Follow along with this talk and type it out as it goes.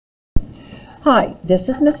Hi, this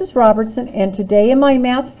is Mrs. Robertson, and today in my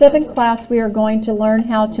Math 7 class we are going to learn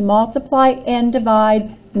how to multiply and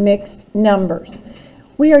divide mixed numbers.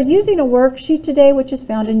 We are using a worksheet today which is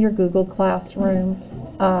found in your Google Classroom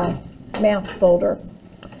math folder.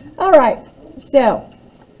 Alright, so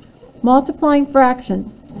multiplying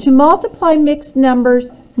fractions. To multiply mixed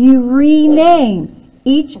numbers, you rename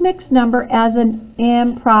each mixed number as an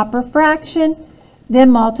improper fraction,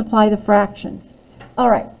 then multiply the fractions.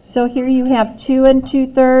 Alright, so here you have 2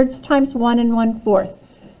 2/3 times 1 1/4.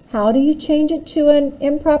 How do you change it to an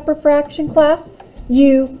improper fraction, class?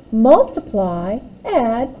 You multiply,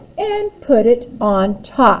 add, and put it on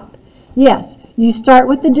top. Yes, you start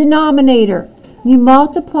with the denominator. You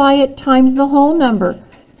multiply it times the whole number.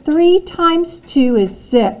 3 times 2 is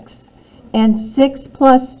 6, and 6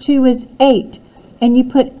 plus 2 is 8, and you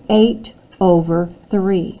put 8 over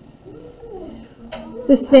 3.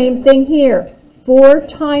 The same thing here. 4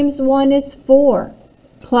 times 1 is 4,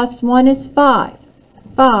 plus 1 is 5,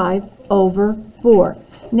 5 over 4.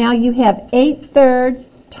 Now you have 8/3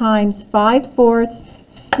 times 5/4.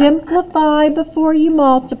 Simplify before you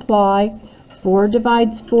multiply. 4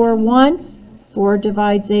 divides 4 once, 4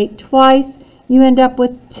 divides 8 twice. You end up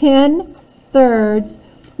with 10/3,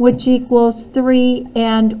 which equals 3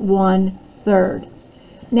 1/3.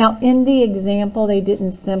 Now, in the example, they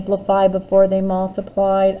didn't simplify before they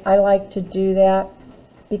multiplied. I like to do that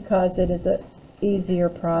because it is an easier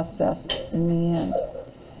process in the end.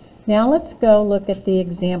 Now, let's go look at the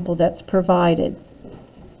example that's provided.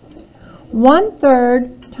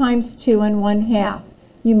 1/3 times 2 1/2.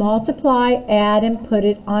 You multiply, add, and put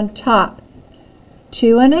it on top.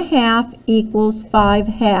 2 1/2 equals 5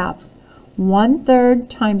 halves. 1/3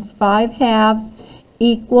 times 5 halves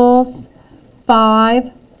equals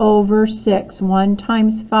 5 over 6. 1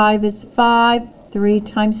 times 5 is 5, 3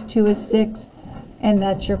 times 2 is 6, and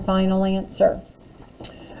that's your final answer.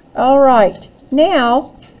 All right,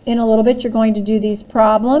 now in a little bit you're going to do these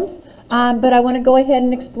problems, but I want to go ahead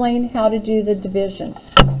and explain how to do the division.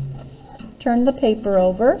 Turn the paper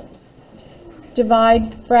over.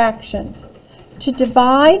 Divide fractions. To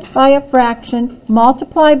divide by a fraction,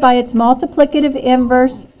 multiply by its multiplicative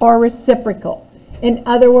inverse or reciprocal. In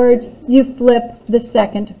other words, you flip the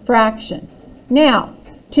second fraction. Now,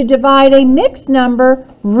 to divide a mixed number,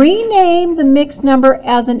 rename the mixed number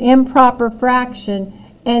as an improper fraction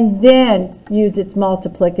and then use its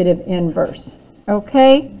multiplicative inverse.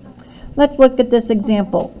 Okay? Let's look at this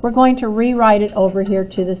example. We're going to rewrite it over here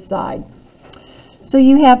to the side. So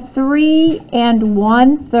you have 3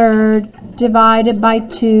 1/3 divided by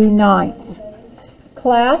 2/9.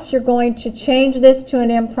 Class, you're going to change this to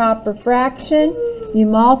an improper fraction. You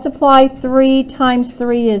multiply 3 times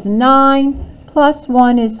 3 is 9, plus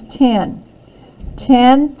 1 is 10.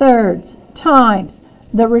 10/3 times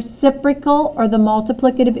the reciprocal or the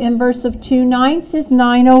multiplicative inverse of 2/9 is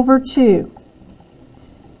 9 over 2.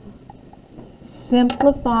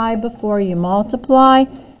 Simplify before you multiply.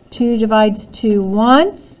 2 divides 2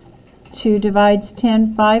 once. 2 divides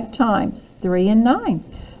 10 5 times. 3 and 9.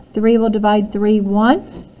 3 will divide 3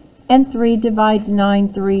 once, and 3 divides 9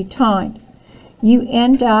 3 times. You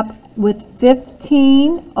end up with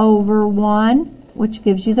 15 over 1, which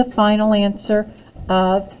gives you the final answer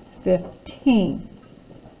of 15.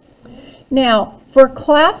 Now, for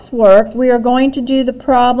classwork, we are going to do the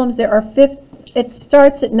problems. There are it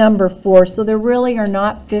starts at number 4, so there really are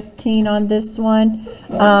not 15 on this one.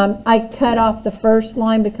 I cut off the first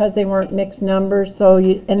line because they weren't mixed numbers,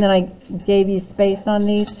 and then I gave you space on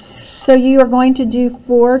these. So you are going to do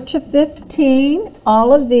 4 to 15,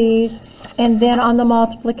 all of these, and then on the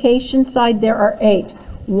multiplication side there are 8,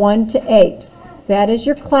 1 to 8. That is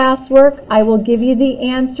your classwork. I will give you the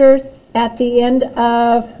answers at the end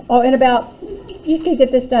of, you can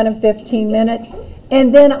get this done in 15 minutes.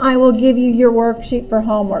 And then I will give you your worksheet for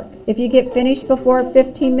homework. If you get finished before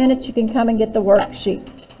 15 minutes, you can come and get the worksheet.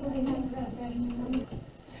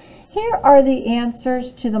 Here are the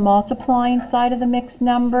answers to the multiplying side of the mixed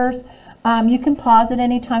numbers. You can pause at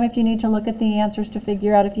any time if you need to look at the answers to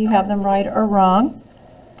figure out if you have them right or wrong.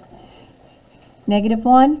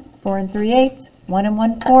 -1, 4 3/8, 1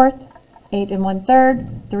 1/4, 8 1/3,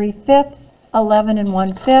 3/5, 11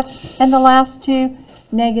 1/5, and the last two,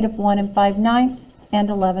 -1 5/9, and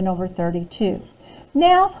 11 over 32.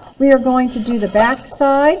 Now we are going to do the back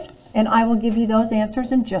side, and I will give you those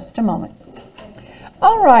answers in just a moment.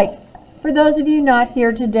 All right, for those of you not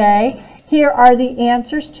here today, here are the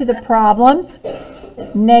answers to the problems.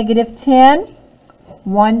 -10,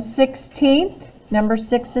 1/16, number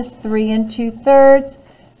 6 is 3 2/3,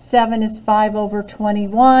 7 is 5 over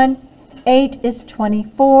 21, 8 is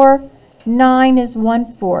 24, 9 is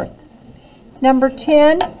 1/4. Number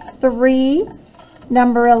 10, 3.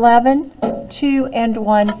 Number 11, 2 and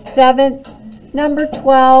 1/7. Number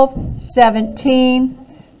 12, 17.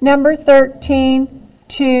 Number 13,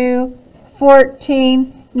 2,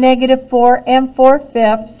 14, -4 and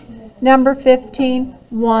 4/5. Number 15,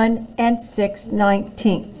 1 and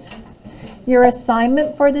 6/19. Your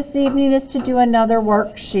assignment for this evening is to do another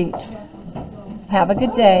worksheet. Have a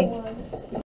good day.